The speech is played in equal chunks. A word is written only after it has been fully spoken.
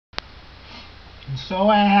And so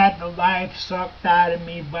I had the life sucked out of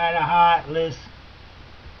me by the heartless,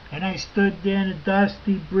 and I stood there in the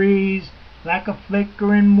dusty breeze like a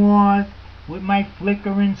flickering moth with my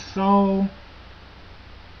flickering soul,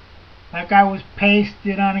 like I was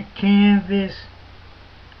pasted on a canvas,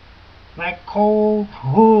 like cold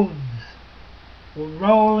hooves were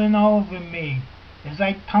rolling over me as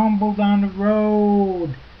I tumbled on the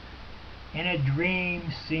road in a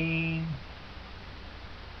dream scene.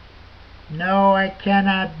 No, I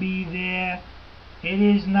cannot be there. It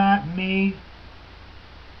is not me.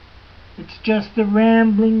 It's just a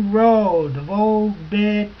rambling road of old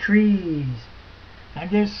bare trees, and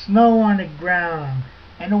there's snow on the ground,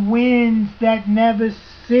 and the winds that never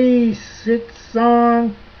cease its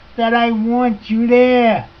song that I want you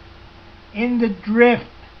there, in the drift.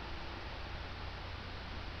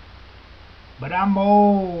 But I'm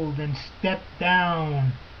old and stepped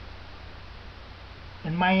down,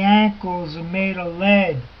 and my ankles are made of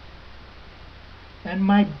lead, and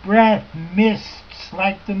my breath mists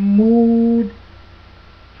like the mood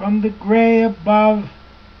from the gray above.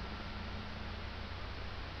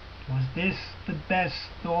 Was this the best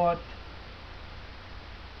thought?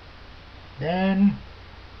 Then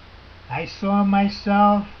I saw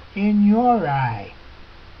myself in your eye,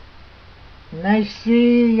 and I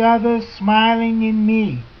see the other smiling in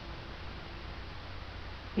me.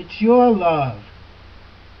 It's your love.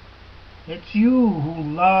 It's you who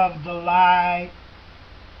love the lie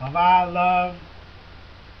of our love.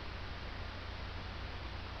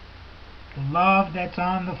 The love that's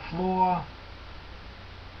on the floor.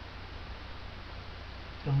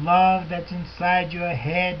 The love that's inside your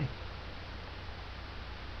head.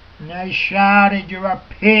 And I shouted, "You're a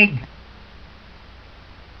pig!"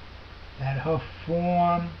 At her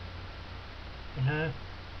form, in her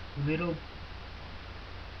little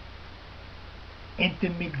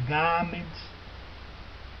intimate garments.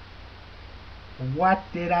 What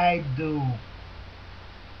did I do?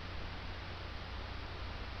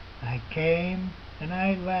 I came and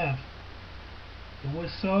I left. It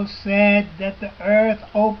was so sad that the earth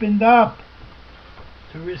opened up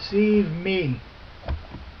to receive me.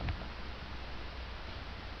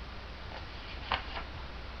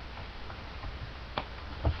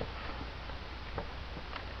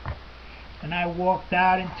 And I walked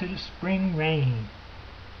out into the spring rain.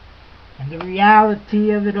 And the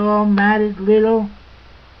reality of it all mattered little,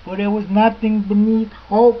 for there was nothing beneath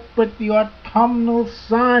hope but the autumnal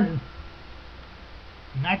sun.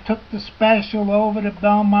 And I took the special over to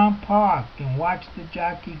Belmont Park and watched the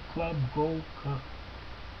Jockey Club Gold Cup.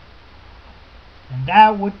 And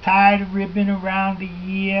that would tie the ribbon around the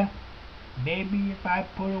year. Maybe if I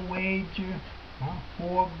put a wager on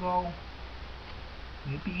Forgo,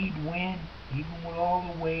 maybe he'd win, even with all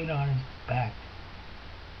the weight on his back.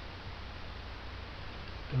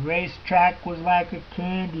 The racetrack was like a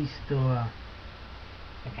candy store,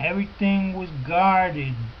 and everything was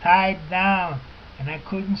guarded, tied down, and I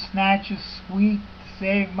couldn't snatch a sweet to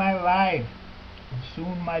save my life. And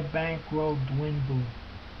soon my bankroll dwindled,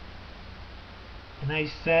 and I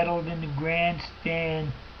settled in the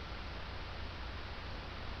grandstand,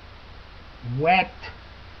 wet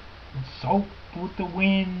and soaked with the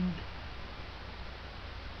wind,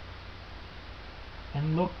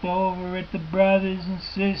 and looked over at the brothers and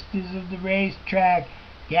sisters of the racetrack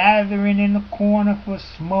gathering in the corner for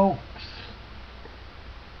smokes,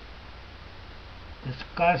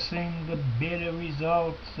 discussing the bitter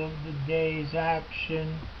results of the day's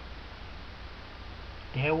action.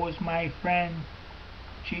 There was my friend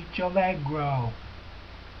Chicho Allegro.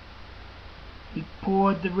 He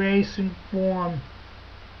poured the racing form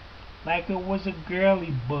like it was a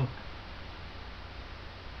girly book.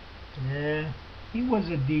 Yeah, he was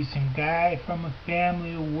a decent guy from a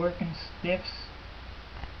family of working stiffs.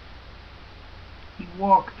 He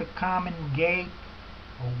walked the common gate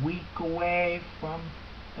a week away from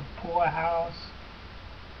the poorhouse.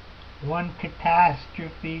 One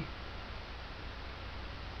catastrophe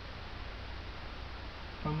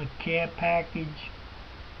from a care package.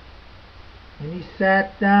 And he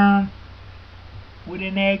sat down with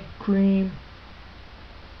an egg cream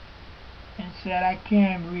and said, "I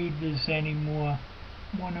can't read this anymore.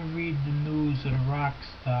 I want to read the news of the rock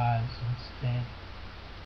stars instead."